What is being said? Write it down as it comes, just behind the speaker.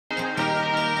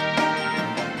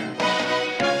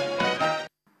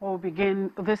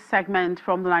begin this segment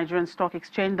from the Nigerian Stock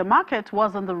Exchange. The market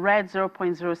was on the red,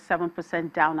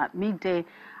 0.07% down at midday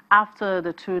after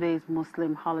the 2 days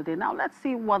Muslim holiday. Now let's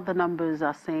see what the numbers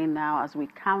are saying now as we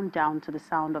count down to the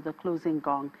sound of the closing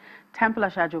gong. Temple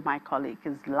Ashajo, my colleague,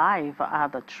 is live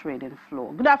at the trading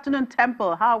floor. Good afternoon,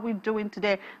 Temple. How are we doing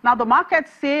today? Now the market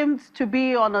seems to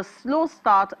be on a slow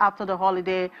start after the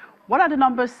holiday. What are the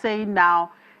numbers saying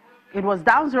now? It was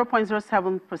down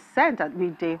 0.07% at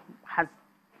midday.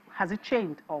 Has it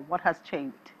changed, or what has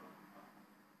changed?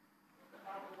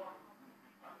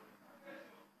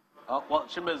 Well,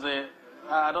 Chimeze,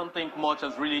 I don't think much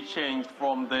has really changed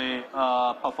from the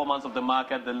performance of the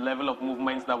market, the level of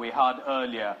movements that we had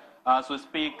earlier. As we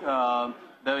speak,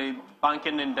 the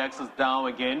banking index is down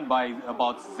again by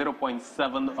about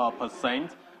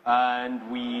 0.7%.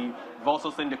 And we've also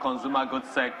seen the consumer goods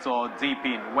sector dip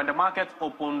in. When the market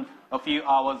opened a few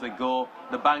hours ago,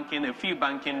 a few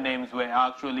banking names were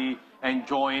actually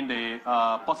enjoying the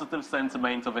positive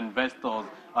sentiment of investors.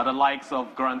 The likes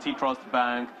of Guarantee Trust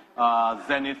Bank,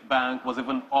 Zenith Bank was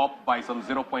even up by some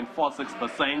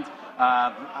 0.46%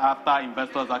 after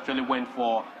investors actually went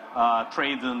for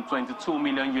trades in 22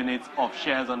 million units of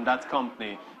shares on that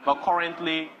company. But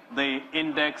currently, the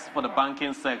index for the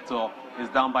banking sector is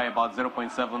down by about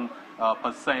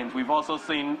 0.7%. We've also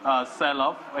seen a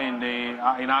sell-off in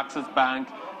Axis Bank,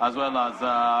 as well as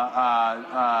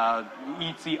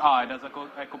ETI, that's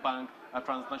EcoBank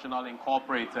Transnational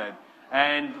Incorporated.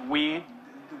 And we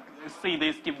see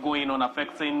this keep going on,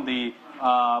 affecting the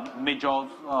major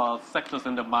sectors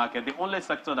in the market. The only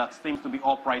sector that seems to be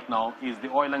up right now is the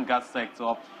oil and gas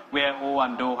sector, where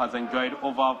O&O has enjoyed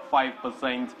over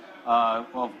 5%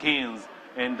 of gains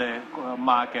in the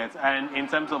market. And in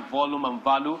terms of volume and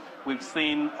value, we've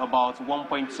seen about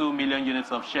 1.2 million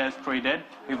units of shares traded.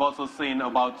 We've also seen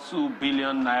about 2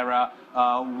 billion naira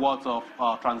worth of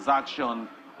transaction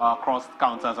across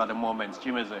counters at the moment.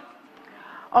 Chimeze.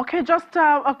 Okay, just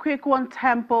a quick one,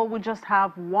 Temple. We just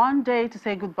have 1 day to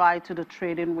say goodbye to the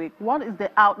trading week. What is the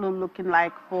outlook looking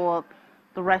like for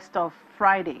the rest of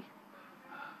Friday?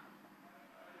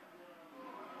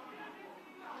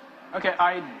 Okay,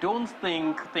 I don't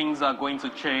think things are going to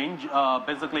change.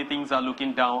 Basically, things are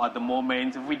looking down at the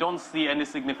moment. If we don't see any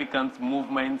significant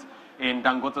movement in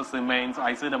Dangote Cement,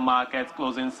 I see the market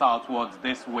closing southwards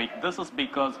this week. This is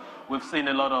because we've seen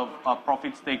a lot of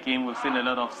profits taking. We've seen a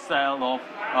lot of sell-off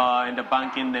in the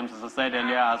banking names, as I said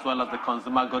earlier, as well as the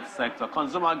consumer goods sector.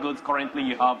 Consumer goods, currently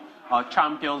you have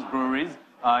Champions Breweries.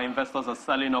 Investors are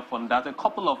selling off on that. A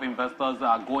couple of investors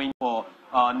are going for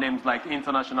names like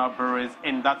International Breweries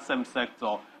in that same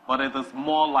sector. But it is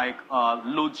more like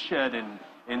load shedding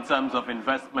in terms of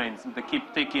investments. They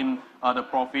keep taking the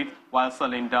profit while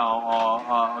selling down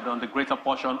on the greater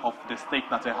portion of the stake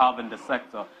that they have in the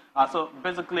sector. So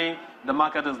basically, the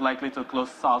market is likely to close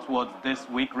southwards this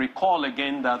week. Recall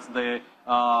again that the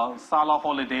Salah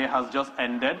holiday has just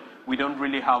ended. We don't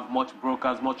really have much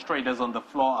brokers, much traders on the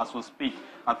floor as we speak.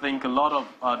 I think a lot of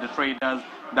the traders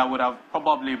that would have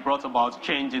probably brought about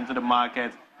change into the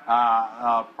market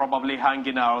probably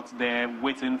hanging out there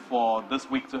waiting for this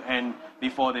week to end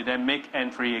before they then make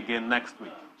entry again next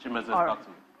week.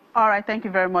 All right, thank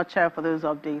you very much for those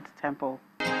updates, Temple.